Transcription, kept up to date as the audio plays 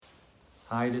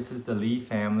Hi, this is the Lee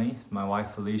family. It's my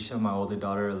wife Felicia, my older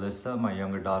daughter Alyssa, my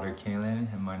younger daughter Kaylin,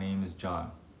 and my name is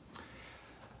John.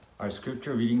 Our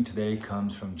scripture reading today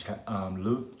comes from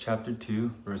Luke chapter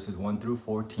 2, verses 1 through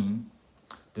 14.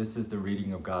 This is the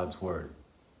reading of God's word.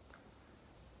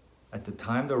 At the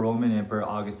time, the Roman Emperor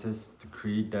Augustus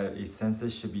decreed that a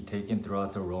census should be taken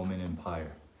throughout the Roman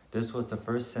Empire. This was the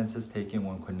first census taken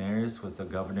when Quirinius was the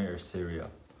governor of Syria.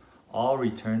 All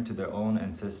returned to their own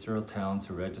ancestral towns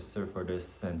to register for this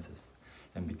census.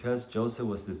 And because Joseph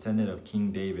was descendant of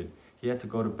King David, he had to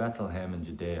go to Bethlehem in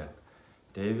Judea,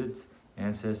 David's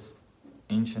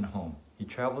ancient home. He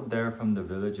traveled there from the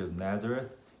village of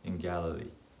Nazareth in Galilee.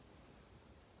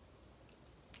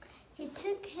 He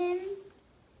took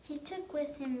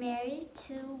with him Mary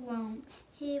to Rome.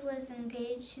 He was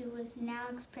engaged who was now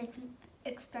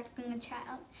expecting a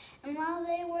child. And while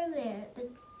they were there, the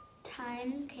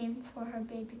time came for her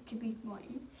baby to be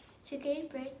born. She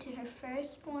gave birth to her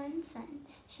firstborn son.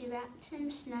 She wrapped him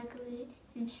snugly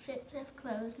in strips of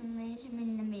clothes and laid him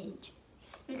in the manger,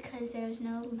 because there was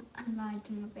no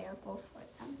lodging available for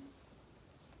them.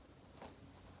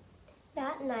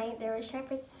 That night there were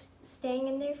shepherds staying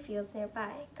in their fields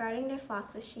nearby, guarding their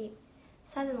flocks of sheep.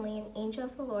 Suddenly an angel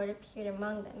of the Lord appeared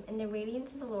among them, and the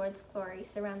radiance of the Lord's glory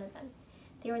surrounded them.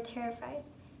 They were terrified.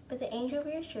 But the angel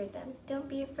reassured them. "Don't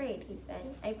be afraid," he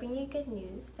said. "I bring you good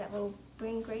news that will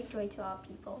bring great joy to all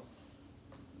people.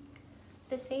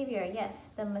 The Savior,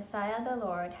 yes, the Messiah, the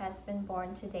Lord, has been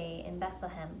born today in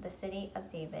Bethlehem, the city of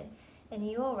David, and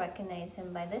you will recognize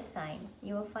him by this sign.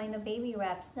 You will find a baby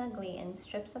wrapped snugly in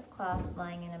strips of cloth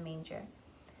lying in a manger."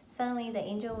 Suddenly the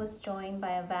angel was joined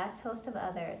by a vast host of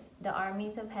others, the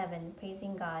armies of heaven,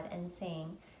 praising God and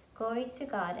saying, "Glory to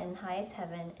God in highest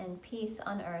heaven, and peace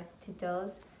on earth to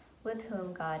those with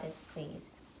whom God is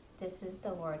pleased." This is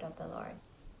the word of the Lord.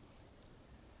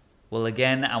 Well,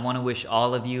 again, I want to wish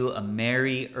all of you a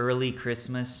merry early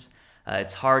Christmas.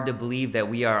 It's hard to believe that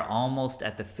we are almost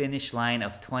at the finish line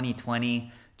of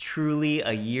 2020, truly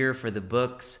a year for the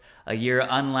books, a year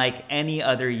unlike any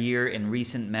other year in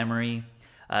recent memory.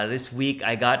 This week,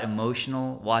 I got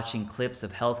emotional watching clips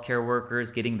of healthcare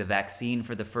workers getting the vaccine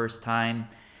for the first time.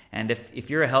 And if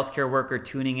you're a healthcare worker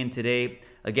tuning in today,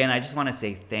 again, I just want to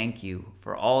say thank you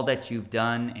for all that you've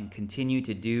done and continue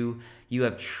to do. You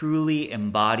have truly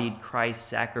embodied Christ's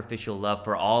sacrificial love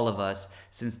for all of us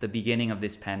since the beginning of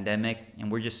this pandemic,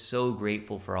 and we're just so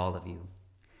grateful for all of you.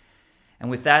 And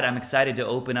with that, I'm excited to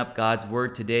open up God's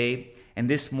Word today. And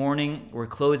this morning, we're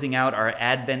closing out our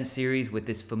Advent series with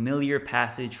this familiar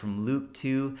passage from Luke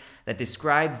 2 that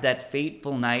describes that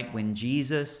fateful night when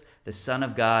Jesus, the Son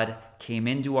of God, came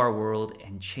into our world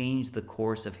and changed the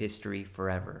course of history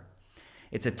forever.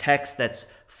 It's a text that's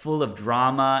full of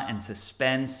drama and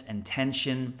suspense and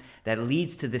tension that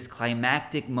leads to this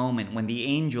climactic moment when the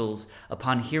angels,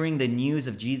 upon hearing the news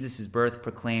of Jesus' birth,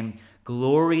 proclaim,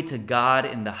 "Glory to God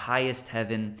in the highest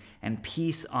heaven, and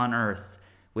peace on earth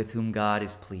with whom God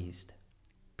is pleased."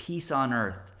 Peace on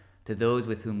earth to those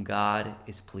with whom God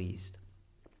is pleased.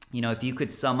 You know, if you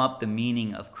could sum up the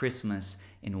meaning of Christmas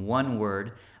in one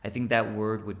word, I think that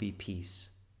word would be peace.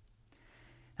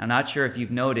 I'm not sure if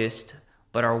you've noticed,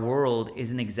 but our world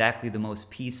isn't exactly the most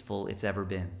peaceful it's ever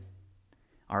been.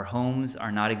 Our homes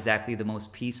are not exactly the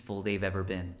most peaceful they've ever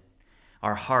been.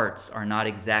 Our hearts are not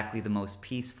exactly the most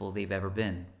peaceful they've ever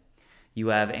been. You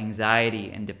have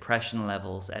anxiety and depression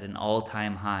levels at an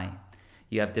all-time high.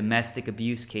 You have domestic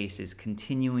abuse cases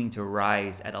continuing to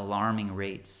rise at alarming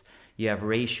rates. You have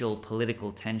racial,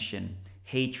 political tension,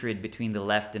 hatred between the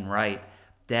left and right,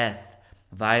 death,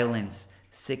 violence,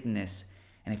 sickness,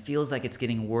 and it feels like it's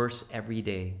getting worse every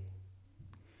day.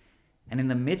 And in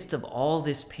the midst of all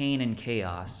this pain and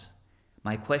chaos,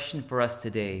 my question for us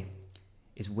today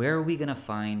is, where are we going to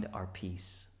find our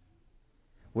peace?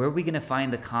 Where are we going to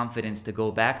find the confidence to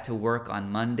go back to work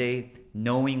on Monday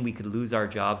knowing we could lose our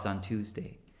jobs on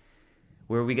Tuesday?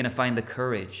 Where are we going to find the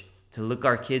courage to look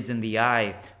our kids in the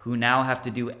eye who now have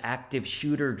to do active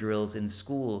shooter drills in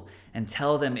school and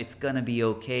tell them it's going to be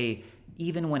okay,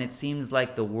 even when it seems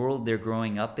like the world they're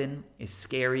growing up in is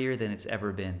scarier than it's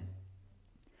ever been?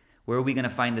 Where are we going to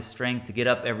find the strength to get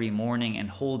up every morning and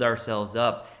hold ourselves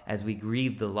up as we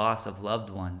grieve the loss of loved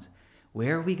ones?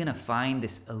 Where are we going to find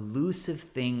this elusive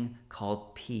thing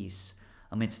called peace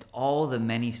amidst all the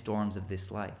many storms of this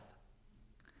life?